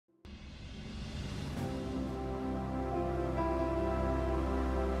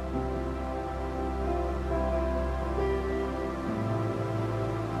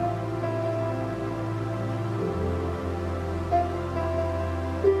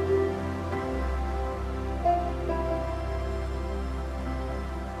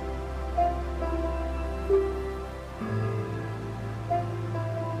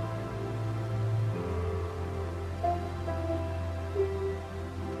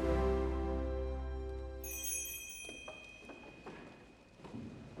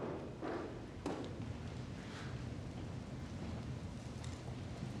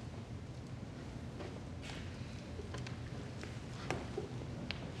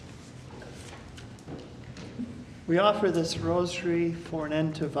We offer this rosary for an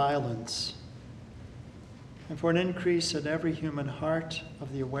end to violence and for an increase in every human heart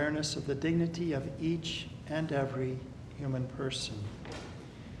of the awareness of the dignity of each and every human person.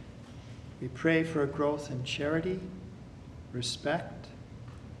 We pray for a growth in charity, respect,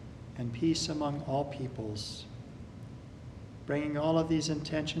 and peace among all peoples, bringing all of these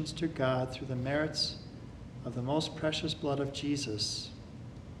intentions to God through the merits of the most precious blood of Jesus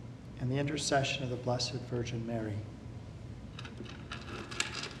and the intercession of the Blessed Virgin Mary.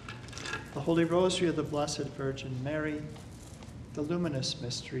 The Holy Rosary of the Blessed Virgin Mary, the luminous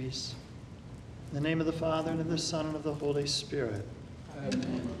mysteries. In the name of the Father, and of the Son, and of the Holy Spirit.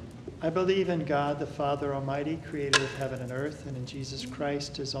 Amen. I believe in God, the Father Almighty, creator of heaven and earth, and in Jesus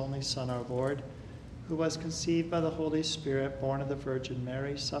Christ, his only Son, our Lord, who was conceived by the Holy Spirit, born of the Virgin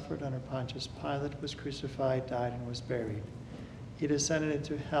Mary, suffered under Pontius Pilate, was crucified, died, and was buried. He descended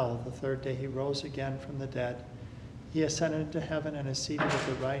into hell. The third day he rose again from the dead. He ascended into heaven and is seated at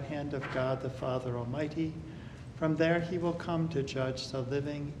the right hand of God, the Father Almighty. From there he will come to judge the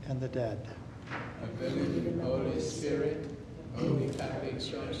living and the dead. I believe in the Holy Spirit, Holy Catholic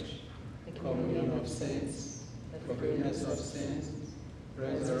Church, the communion of saints, the forgiveness of sins,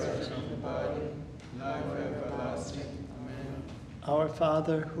 resurrection of the body, life everlasting. Amen. Our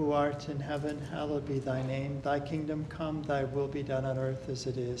Father, who art in heaven, hallowed be thy name. Thy kingdom come, thy will be done on earth as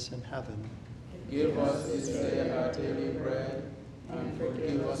it is in heaven. Give us this day our daily bread, and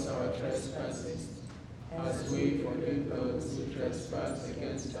forgive us our trespasses, as we forgive those who trespass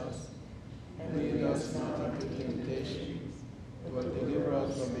against us. And lead us not into temptation, but deliver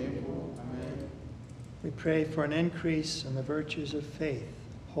us from evil. Amen. We pray for an increase in the virtues of faith,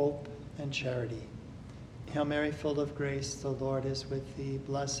 hope, and charity. Hail Mary, full of grace, the Lord is with thee.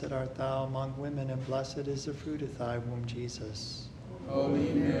 Blessed art thou among women, and blessed is the fruit of thy womb, Jesus. Holy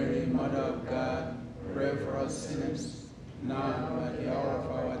Mary, Mother of God, pray for us sinners, now and at the hour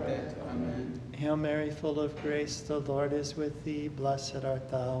of our death. Amen. Hail Mary, full of grace, the Lord is with thee. Blessed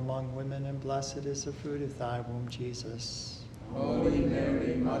art thou among women, and blessed is the fruit of thy womb, Jesus. Holy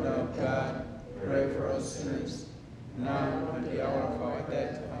Mary, Mother of God, pray for us sinners, now and at the hour of our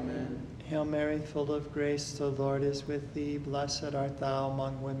death. Amen. Hail Mary, full of grace, the Lord is with thee. Blessed art thou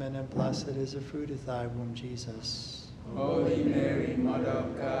among women, and blessed is the fruit of thy womb, Jesus. Holy Mary, Mother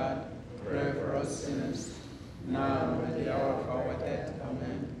of God, pray for us sinners, now and at the hour of our death.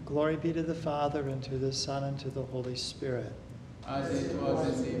 Amen. Glory be to the Father, and to the Son, and to the Holy Spirit. As it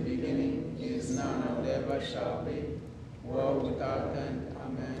was in the beginning, is now, and ever shall be, world without end.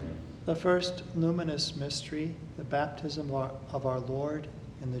 Amen. The first luminous mystery, the baptism of our Lord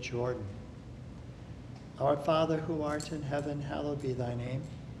in the Jordan. Our Father, who art in heaven, hallowed be thy name.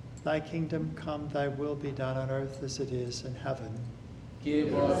 Thy kingdom come, thy will be done on earth as it is in heaven.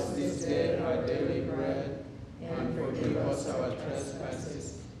 Give us this day our daily bread, and forgive us our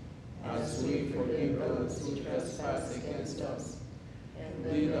trespasses, as we forgive those who trespass against us.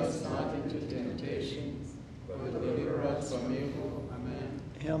 And lead us not into temptation, but deliver us from evil. Amen.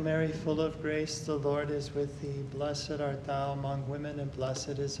 Hail Mary, full of grace, the Lord is with thee. Blessed art thou among women, and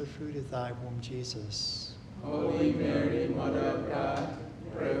blessed is the fruit of thy womb, Jesus. Holy Mary, Mother of God,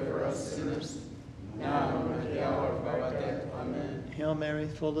 pray for us sinners, now and at the hour of our death. Amen. Hail Mary,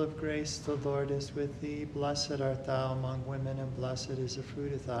 full of grace, the Lord is with thee. Blessed art thou among women, and blessed is the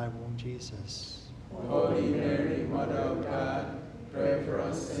fruit of thy womb, Jesus. Holy Mary, Mother of God, pray for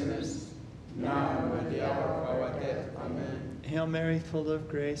us sinners, now and at the hour of our death. Amen. Hail Mary, full of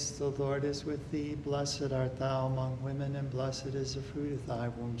grace, the Lord is with thee. Blessed art thou among women, and blessed is the fruit of thy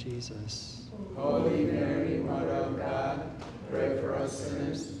womb, Jesus. Holy Mary, Mother of God, pray for us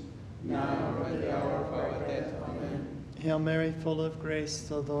sinners, now and at the hour of our death. Amen. Hail Mary, full of grace,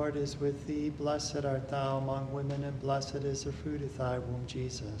 the Lord is with thee. Blessed art thou among women, and blessed is the fruit of thy womb,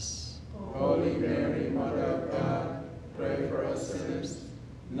 Jesus. Holy Mary, Mother of God, pray for us sinners,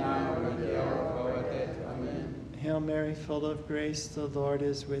 now and at the hour of our death. Amen. Hail Mary, full of grace, the Lord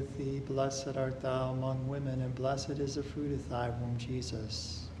is with thee. Blessed art thou among women, and blessed is the fruit of thy womb,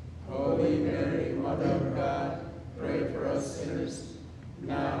 Jesus. Holy Mary, Mother of God, pray for us sinners,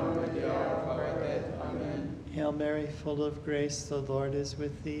 now and at the hour of our death. Amen. Hail Mary, full of grace, the Lord is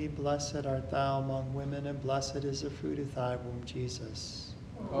with thee. Blessed art thou among women, and blessed is the fruit of thy womb, Jesus.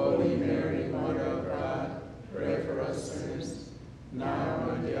 Holy Mary, Mother of God, pray for us sinners, now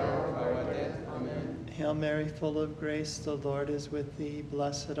and at the hour of our death. Amen. Hail Mary, full of grace, the Lord is with thee.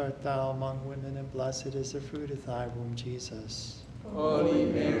 Blessed art thou among women, and blessed is the fruit of thy womb, Jesus. Holy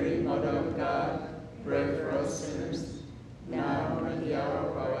Mary, Mother of God, pray for us sinners, now and at the hour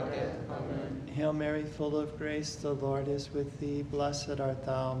of our death. Amen. Hail Mary, full of grace, the Lord is with thee. Blessed art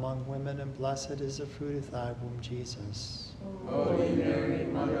thou among women, and blessed is the fruit of thy womb, Jesus. Holy Mary,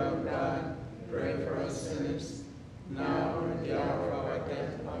 Mother of God, pray for us sinners, now and at the hour of our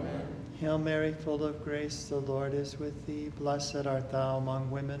death. Amen. Hail Mary, full of grace, the Lord is with thee. Blessed art thou among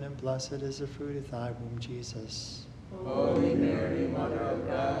women, and blessed is the fruit of thy womb, Jesus. Holy Mary, Mother of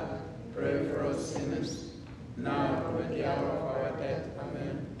God, pray for us sinners, now and at the hour of our death.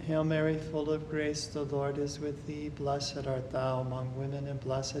 Amen. Hail Mary, full of grace, the Lord is with thee. Blessed art thou among women, and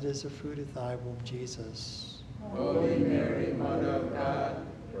blessed is the fruit of thy womb, Jesus. Holy Mary, Mother of God,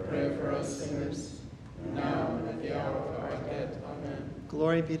 pray for us sinners, now and at the hour of our death. Amen.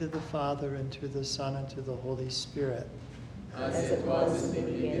 Glory be to the Father, and to the Son, and to the Holy Spirit. As it was in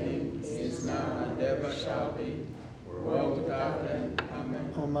the beginning, is now, and ever shall be, world without end.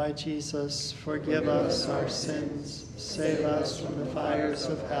 Amen. O my Jesus, forgive us our sins, save us from the fires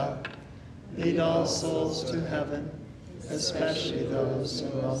of hell. Lead all souls to heaven, especially those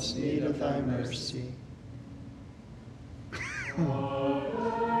in most need of thy mercy.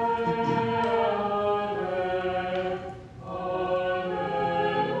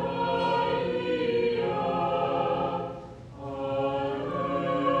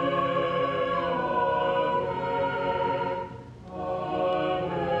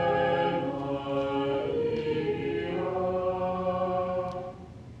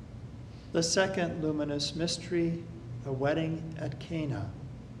 The second luminous mystery, the wedding at Cana.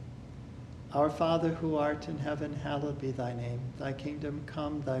 Our Father who art in heaven, hallowed be thy name. Thy kingdom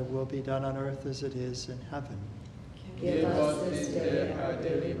come, thy will be done on earth as it is in heaven. Give us this day our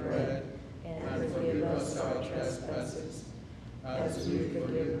daily bread, and forgive us our trespasses, as we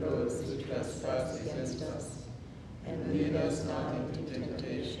forgive those who trespass against us. And lead us not into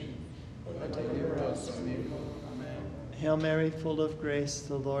temptation, but deliver us from evil. Amen. Hail Mary, full of grace,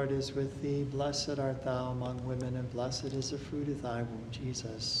 the Lord is with thee. Blessed art thou among women, and blessed is the fruit of thy womb,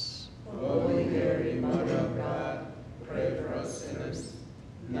 Jesus. Holy Mary, Mother of God, pray for us sinners,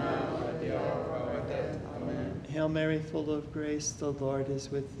 now and at the hour of our death. Amen. Hail Mary, full of grace, the Lord is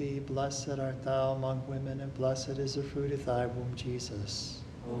with thee. Blessed art thou among women, and blessed is the fruit of thy womb, Jesus.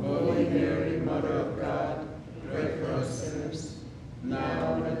 Holy Mary, Mother of God, pray for us sinners,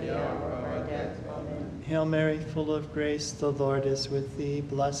 now and at the hour of our death. Amen. Hail Mary, full of grace, the Lord is with thee.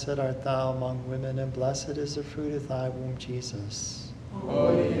 Blessed art thou among women, and blessed is the fruit of thy womb, Jesus.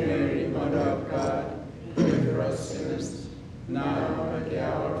 Holy Mary, Mother of God, pray for us sinners, now and at the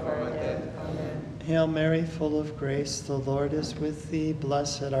hour of our death. Amen. Hail Mary, full of grace, the Lord is with thee.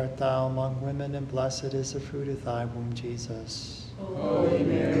 Blessed art thou among women, and blessed is the fruit of thy womb, Jesus. Holy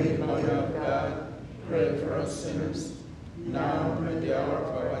Mary, Mother of God, pray for us sinners, now and at the hour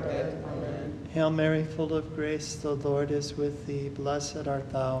of our death. Amen. Hail Mary, full of grace, the Lord is with thee. Blessed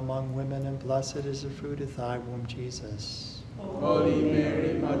art thou among women, and blessed is the fruit of thy womb, Jesus. Holy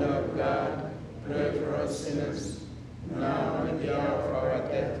Mary, Mother of God, pray for us sinners, now and at the hour of our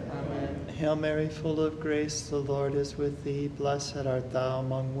death. Amen. Hail Mary, full of grace, the Lord is with thee. Blessed art thou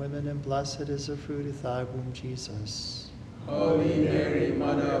among women, and blessed is the fruit of thy womb, Jesus. Holy Mary,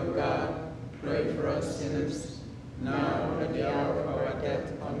 Mother of God, pray for us sinners, now and at the hour of our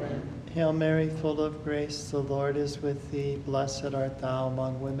death. Amen. Hail Mary, full of grace, the Lord is with thee. Blessed art thou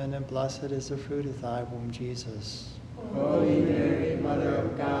among women, and blessed is the fruit of thy womb, Jesus. Holy Mary, Mother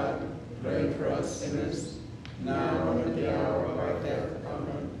of God, pray for us sinners, now and at the hour of our death.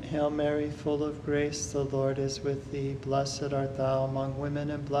 Amen. Hail Mary, full of grace, the Lord is with thee. Blessed art thou among women,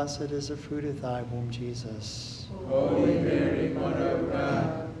 and blessed is the fruit of thy womb, Jesus. Holy Mary, Mother of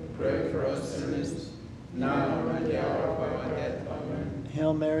God, pray for us sinners, now and at the hour of our death. Amen.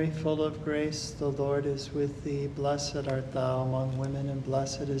 Hail Mary, full of grace, the Lord is with thee. Blessed art thou among women, and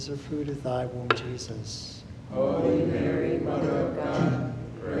blessed is the fruit of thy womb, Jesus. Holy Mary, Mother of God,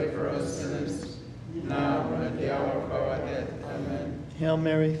 pray for us sinners, now and at the hour of our death. Amen. Hail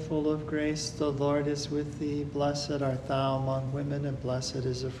Mary, full of grace, the Lord is with thee. Blessed art thou among women, and blessed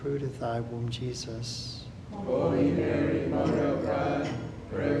is the fruit of thy womb, Jesus. Holy Mary, Mother of God,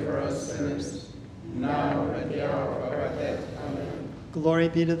 pray for us sinners, now and at the hour of our death. Amen. Glory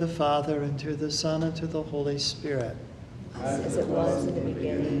be to the Father, and to the Son, and to the Holy Spirit. As it was in the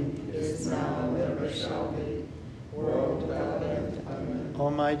beginning, is now, and ever shall be, world without end. Amen. O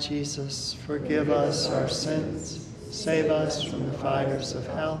my Jesus, forgive us our sins, save us from the fires of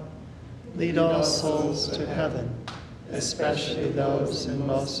hell, lead all souls to heaven, especially those in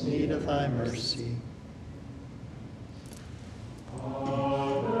most need of thy mercy.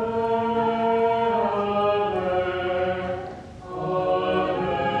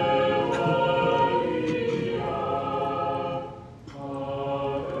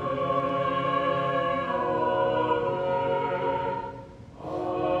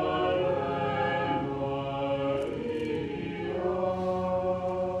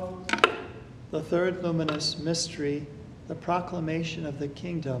 The third luminous mystery, the proclamation of the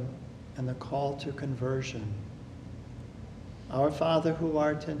kingdom and the call to conversion. Our Father who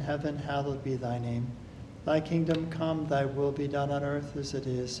art in heaven, hallowed be thy name. Thy kingdom come, thy will be done on earth as it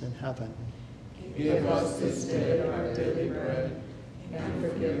is in heaven. Give us this day our daily bread, and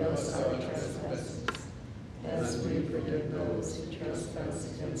forgive us our trespasses, as we forgive those who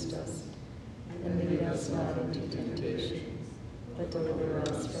trespass against us. And lead us not into temptation, but deliver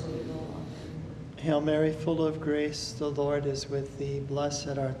us from evil. Amen. Hail Mary, full of grace, the Lord is with thee.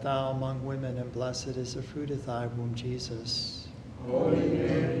 Blessed art thou among women, and blessed is the fruit of thy womb, Jesus. Holy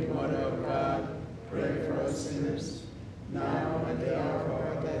Mary, Mother of God, pray for us sinners, now and at the hour of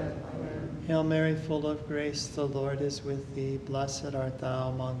our death. Amen. Hail Mary, full of grace, the Lord is with thee. Blessed art thou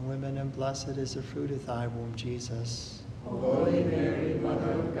among women, and blessed is the fruit of thy womb, Jesus. Holy Mary,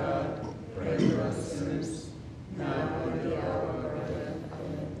 Mother of God, pray for us sinners, now and at the hour of our death.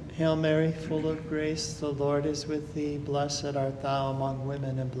 Amen. Hail Mary, full of grace, the Lord is with thee. Blessed art thou among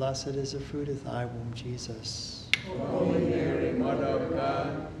women, and blessed is the fruit of thy womb, Jesus. Holy Mary, Mother of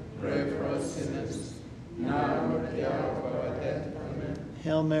God, pray for us sinners, now and at the hour of our death. Amen.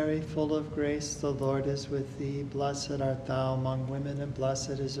 Hail Mary, full of grace, the Lord is with thee. Blessed art thou among women, and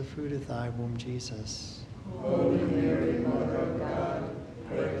blessed is the fruit of thy womb, Jesus. Holy Mary, Mother of God,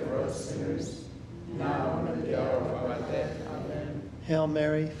 pray for us sinners, now and at the hour of our death. Amen. Hail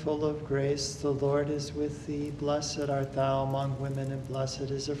Mary, full of grace, the Lord is with thee. Blessed art thou among women, and blessed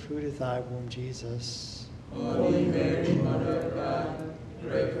is the fruit of thy womb, Jesus. Holy Mary, Mother of God,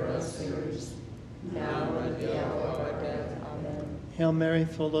 pray for us sinners, now and at the hour of our death. Amen. Hail Mary,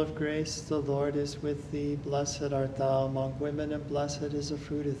 full of grace, the Lord is with thee. Blessed art thou among women, and blessed is the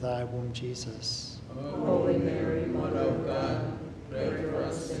fruit of thy womb, Jesus. Holy Mary, Mother of God, pray for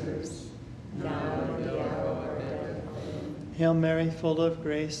us sinners, now and at the hour of our death. Amen. Hail Mary, full of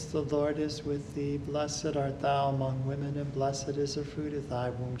grace, the Lord is with thee. Blessed art thou among women, and blessed is the fruit of thy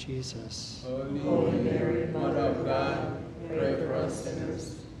womb, Jesus. Holy Mary, Mother of God, pray for us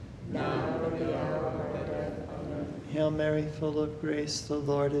sinners, now and at the hour of our death. Amen. Hail Mary, full of grace, the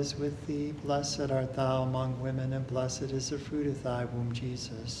Lord is with thee. Blessed art thou among women, and blessed is the fruit of thy womb,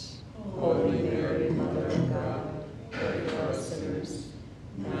 Jesus. Holy Mary, Mother of God, pray for us sinners,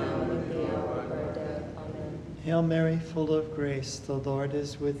 now and at the hour of our death. Amen. Hail Mary, full of grace, the Lord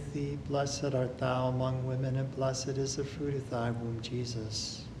is with thee. Blessed art thou among women, and blessed is the fruit of thy womb,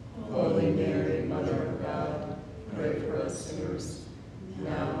 Jesus. Holy Mary, Mother of God, pray for us sinners,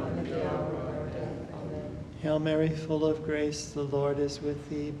 now and at the hour of our death. Amen. Hail Mary, full of grace, the Lord is with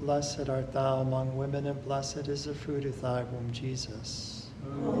thee. Blessed art thou among women, and blessed is the fruit of thy womb, Jesus.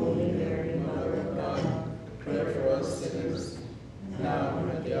 Holy Mary, Mother of God, pray for us sinners, now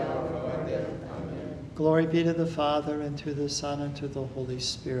and at the hour of our death. Amen. Glory be to the Father, and to the Son, and to the Holy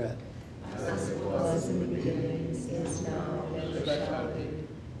Spirit. As it was in the beginning, is now, and ever shall be,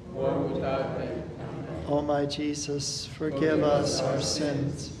 world without end. Amen. O my Jesus, forgive us our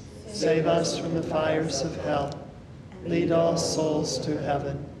sins, save us from the fires of hell, lead all souls to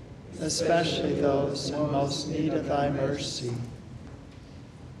heaven, especially those in most need of thy mercy.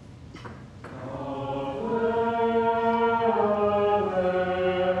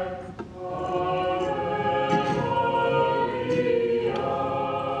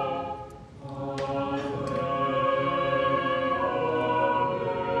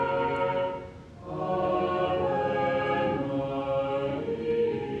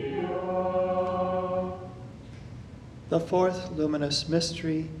 The fourth luminous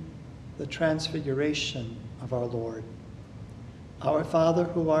mystery, the transfiguration of our Lord. Our Father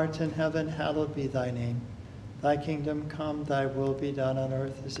who art in heaven, hallowed be thy name. Thy kingdom come, thy will be done on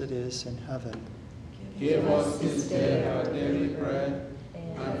earth as it is in heaven. Give us this day our daily bread,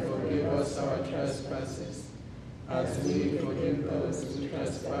 and forgive us our trespasses, as we forgive those who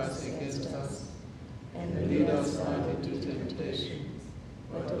trespass against us. And lead us not into temptation,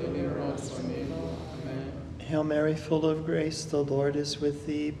 but deliver us from evil. Amen. Hail Mary, full of grace, the Lord is with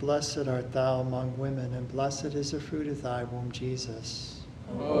thee. Blessed art thou among women, and blessed is the fruit of thy womb, Jesus.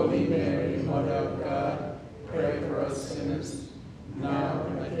 Holy Mary, Mother of God, pray for us sinners, now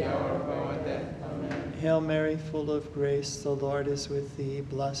and at the hour of our death. Amen. Hail Mary, full of grace, the Lord is with thee.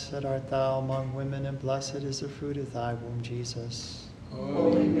 Blessed art thou among women, and blessed is the fruit of thy womb, Jesus.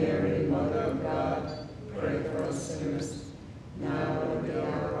 Holy Mary, Mother of God, pray for us sinners, now and at the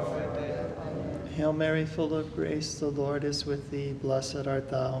hour of our death. Amen. Hail Mary, full of grace, the Lord is with thee. Blessed art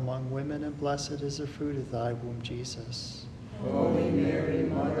thou among women, and blessed is the fruit of thy womb, Jesus. Holy Mary,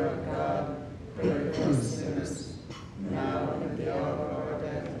 Mother of God, pray for us sinners, now and at the hour of our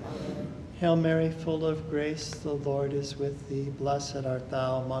death. Amen. Hail Mary, full of grace, the Lord is with thee. Blessed art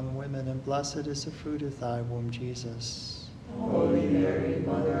thou among women, and blessed is the fruit of thy womb, Jesus. Holy Mary,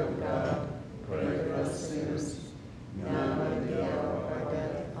 Mother of God, pray for us sinners, now and at the hour of our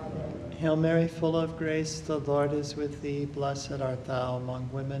death. Amen. Hail Mary, full of grace, the Lord is with thee. Blessed art thou among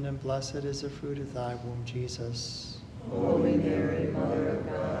women, and blessed is the fruit of thy womb, Jesus. Holy Mary, Mother of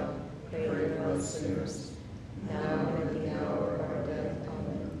God, pray for us sinners, now and at the hour of our death.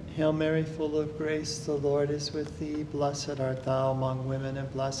 Amen. Hail Mary, full of grace, the Lord is with thee. Blessed art thou among women,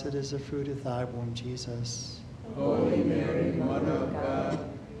 and blessed is the fruit of thy womb, Jesus. Holy Mary, Mother of God,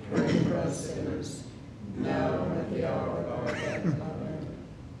 pray for us sinners, now and at the hour of our death. Amen.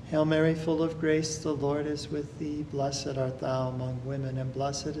 Hail Mary, full of grace, the Lord is with thee. Blessed art thou among women, and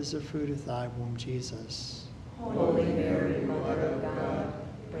blessed is the fruit of thy womb, Jesus. Holy Mary, Mother of God,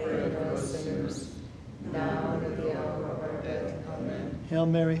 pray for us sinners, now and at the hour of our death. Amen. Hail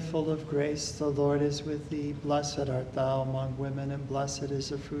Mary, full of grace, the Lord is with thee. Blessed art thou among women, and blessed is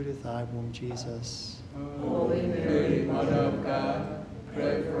the fruit of thy womb, Jesus. Holy Mary, Mother of God,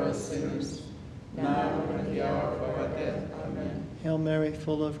 pray for us sinners, now and at the hour of our death. Amen. Hail Mary,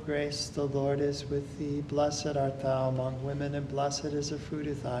 full of grace, the Lord is with thee. Blessed art thou among women, and blessed is the fruit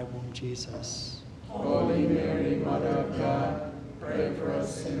of thy womb, Jesus. Holy Mary, Mother of God, pray for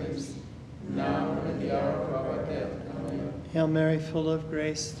us sinners, now and at the hour of our death. Amen. Hail Mary, full of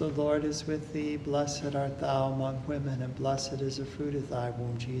grace, the Lord is with thee. Blessed art thou among women, and blessed is the fruit of thy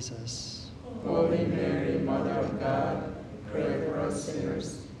womb, Jesus. Holy Mary, Mother of God, pray for us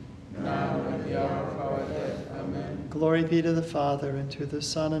sinners, now and at the hour of our death. Amen. Glory be to the Father, and to the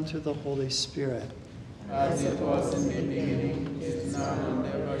Son, and to the Holy Spirit. As it was in the beginning, is now, and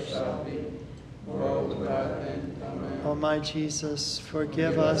ever shall be, world without end. Amen. O my Jesus,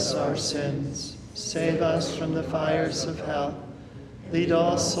 forgive us our sins, save us from the fires of hell, lead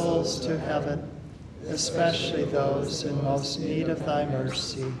all souls to heaven, especially those in most need of thy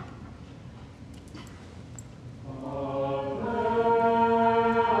mercy.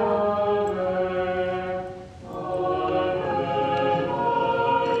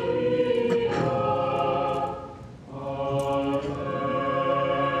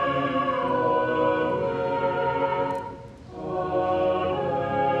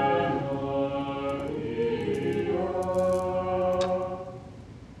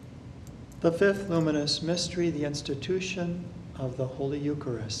 The fifth luminous mystery, the institution of the Holy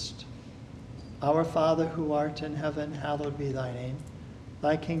Eucharist. Our Father, who art in heaven, hallowed be thy name.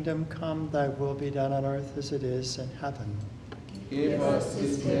 Thy kingdom come, thy will be done on earth as it is in heaven. Give us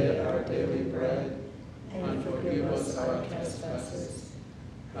this day our daily bread, and forgive us our trespasses,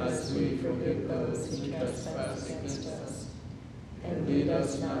 as we forgive those who trespass against us. And lead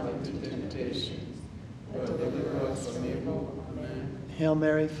us not into temptation, but deliver us from evil. Amen. Hail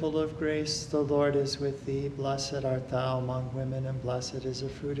Mary, full of grace, the Lord is with thee. Blessed art thou among women, and blessed is the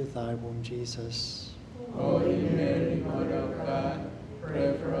fruit of thy womb, Jesus. Holy Mary, Mother of God,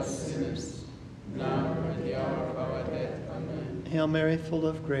 pray for us sinners, now and at the hour of our death. Amen. Hail Mary, full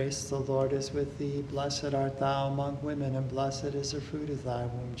of grace, the Lord is with thee. Blessed art thou among women, and blessed is the fruit of thy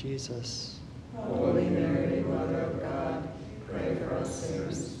womb, Jesus. Holy Mary, Mother of God, pray for us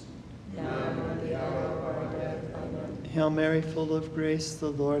sinners, now and at the hour of our death. Amen. Hail Mary, full of grace, the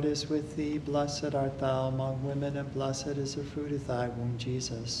Lord is with thee. Blessed art thou among women, and blessed is the fruit of thy womb,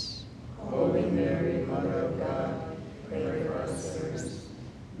 Jesus. Holy Mary, Mother of God, pray for us sinners,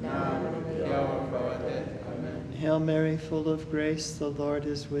 now and at the hour of our death. Amen. Hail Mary, full of grace, the Lord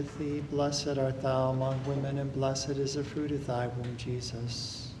is with thee. Blessed art thou among women, and blessed is the fruit of thy womb,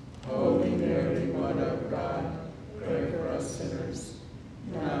 Jesus. Holy Mary, Mother of God, pray for us sinners,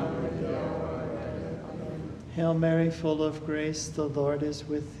 now and at the hour of our death. Amen. Hail Mary, full of grace, the Lord is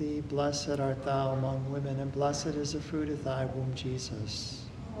with thee. Blessed art thou among women, and blessed is the fruit of thy womb, Jesus.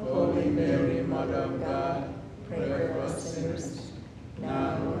 Holy Mary, Mother of God, pray for us sinners,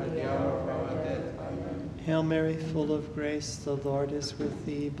 now and at the hour of our death. Amen. Hail Mary, full of grace, the Lord is with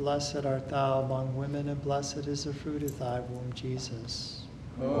thee. Blessed art thou among women, and blessed is the fruit of thy womb, Jesus.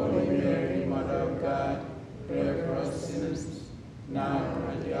 Holy Mary, Mother of God, pray for us sinners, now and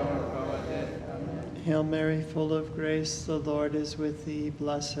at the hour of our death. Amen. Hail Mary, full of grace, the Lord is with thee.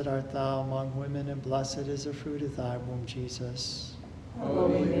 Blessed art thou among women, and blessed is the fruit of thy womb, Jesus.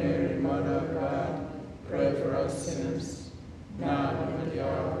 Holy Mary, Mother of God, pray for us sinners, now and at the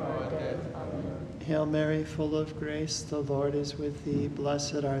hour of our death. Amen. Hail Mary, full of grace, the Lord is with thee.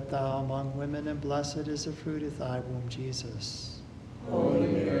 Blessed art thou among women, and blessed is the fruit of thy womb, Jesus. Holy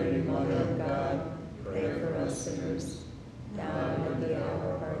Mary, Mother of God, pray for us sinners, now and at the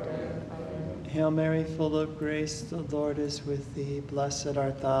hour of our death. Amen. Hail Mary, full of grace, the Lord is with thee. Blessed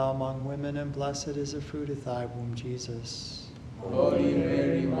art thou among women, and blessed is the fruit of thy womb, Jesus. Holy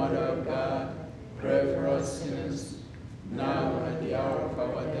Mary, Mother of God, pray for us sinners, now and at the hour of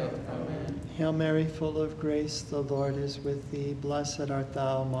our death. Amen. Hail Mary, full of grace, the Lord is with thee. Blessed art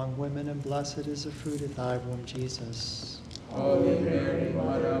thou among women, and blessed is the fruit of thy womb, Jesus. Holy Mary,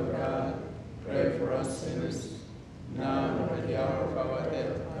 Mother of God, pray for us sinners, now and at the hour of our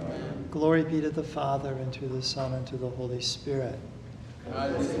death. Amen. Glory be to the Father, and to the Son, and to the Holy Spirit.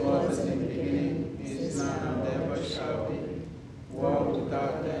 As it was in the beginning, is now, and ever shall be, world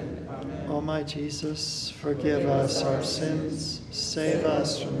without end. Amen. O my Jesus, forgive us our sins, save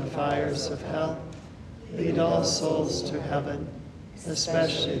us from the fires of hell, lead all souls to heaven,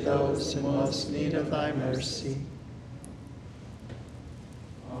 especially those in most need of thy mercy.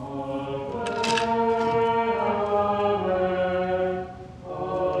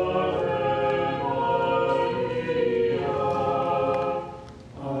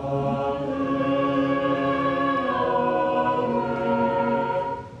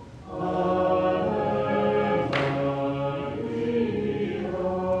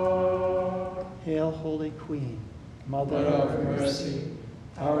 Hail, Holy Queen, Mother of mercy,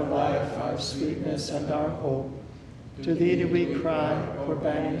 our life, our sweetness, and our hope. To thee do we cry, poor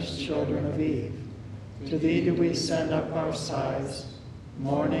banished children of Eve. To thee do we send up our sighs,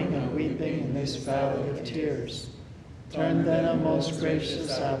 mourning and weeping in this valley of tears. Turn then, O most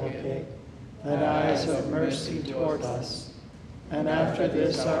gracious Advocate, thine eyes of mercy toward us, and after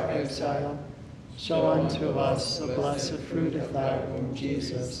this our exile, show unto us the blessed fruit of thy womb,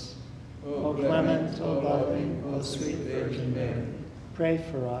 Jesus. O clement, O loving, O sweet Virgin Mary, pray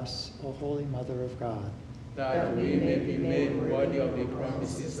for us, O Holy Mother of God. That we may be made worthy of the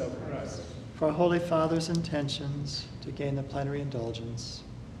promises of Christ. For our Holy Father's intentions to gain the plenary indulgence.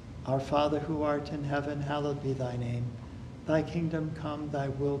 Our Father who art in heaven, hallowed be thy name. Thy kingdom come, thy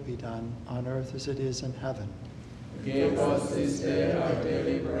will be done, on earth as it is in heaven. Give us this day our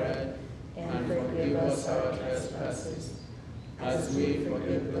daily bread, and forgive us our trespasses, as we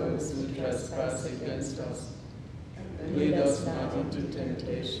forgive those who trespass against us. And lead us not into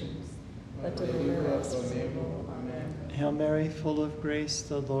temptation, but deliver us from evil. Amen. Hail Mary, full of grace,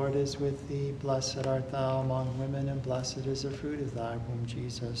 the Lord is with thee. Blessed art thou among women, and blessed is the fruit of thy womb,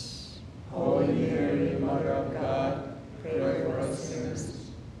 Jesus. Holy Mary, Mother of God, pray for us sinners,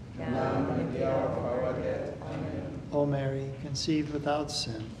 now and at the hour of our death. Amen. O Mary, conceived without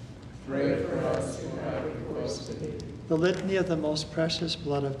sin. Pray for us who have recourse to thee. The litany of the most precious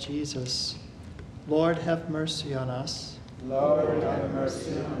blood of Jesus. Lord, have mercy on us. Lord, have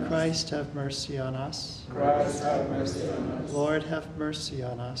mercy on us. Christ, have mercy on us. Christ, have mercy on us. Lord, have mercy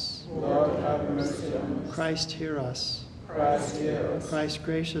on us. Lord, have mercy on us. Christ, hear us. Christ, hear us. Christ,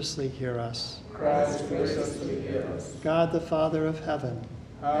 graciously hear us. Christ, graciously hear us. God, the Father of heaven.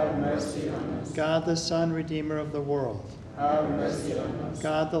 Have mercy on us. God, the Son, Redeemer of the world. Have mercy on us.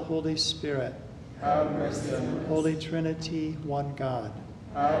 God, the Holy Spirit. Have mercy on us. Holy Trinity, one God.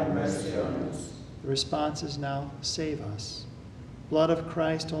 Have mercy on us. The response is now, save us. Blood of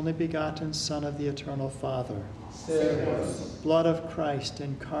Christ, only begotten Son of the eternal Father. Save us. Blood of Christ,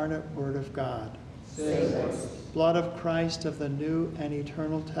 incarnate Word of God. Save us. Blood of Christ of the New and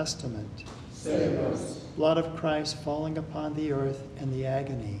Eternal Testament. Save us. Blood of Christ falling upon the earth in the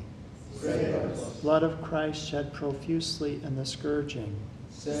agony. Save us. Blood of Christ shed profusely in the scourging.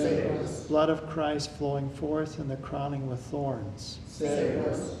 Save us. Blood of Christ flowing forth in the crowning with thorns. Save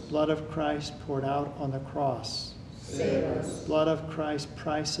us. Blood of Christ poured out on the cross. Save us. Blood of Christ,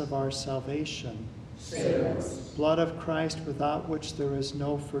 price of our salvation. Save us. Blood of Christ, without which there is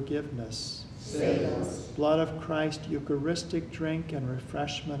no forgiveness. Save us. Blood of Christ, Eucharistic drink and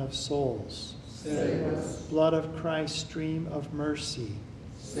refreshment of souls. Save us. Blood of Christ, stream of mercy.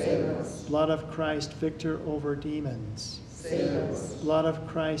 Save us. Blood of Christ, victor over demons. Save us. Blood of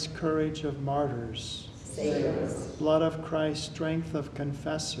Christ, courage of martyrs. Save us. Blood of Christ, strength of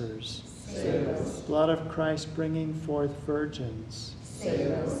confessors. Save us. Blood of Christ, bringing forth virgins.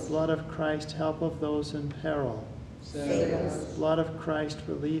 Save us. Blood of Christ, help of those in peril. Save us. Blood of Christ,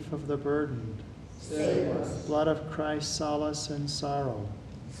 relief of the burdened. Save us. Blood of Christ, solace in sorrow.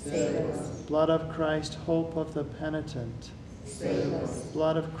 Save us. Blood of Christ, hope of the penitent. Save us.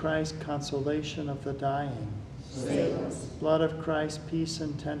 Blood of Christ, consolation of the dying. Save us. Blood of Christ, peace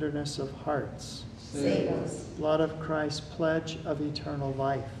and tenderness of hearts. Save us. Blood of Christ, pledge of eternal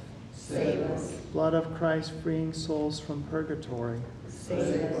life. Save us. Blood of Christ, freeing souls from purgatory.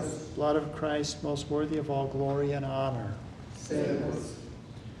 Save us. Blood of Christ, most worthy of all glory and honor. Save us.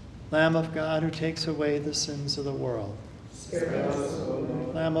 Lamb of God, who takes away the sins of the world. Spare us, O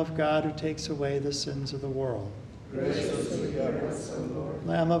Lord. Lamb of God, who takes away the sins of the world. Graciously hear us, O Lord.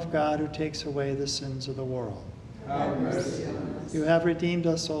 Lamb of God, who takes away the sins of the world. Have mercy on us. You have redeemed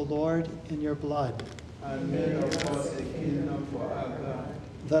us, O Lord, in your blood. And made of us a kingdom for our God.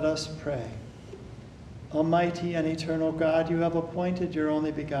 Let us pray. Almighty and eternal God, you have appointed your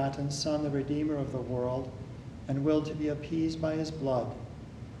only begotten Son, the Redeemer of the world, and willed to be appeased by his blood.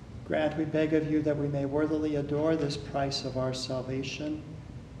 Grant, we beg of you, that we may worthily adore this price of our salvation,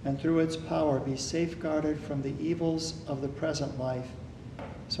 and through its power be safeguarded from the evils of the present life,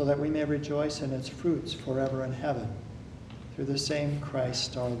 so that we may rejoice in its fruits forever in heaven. Through the same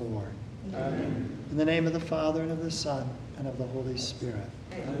Christ our Lord. Amen. In the name of the Father, and of the Son, and of the Holy Spirit.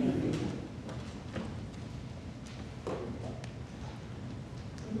 Amen.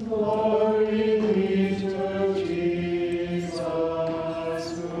 The Lord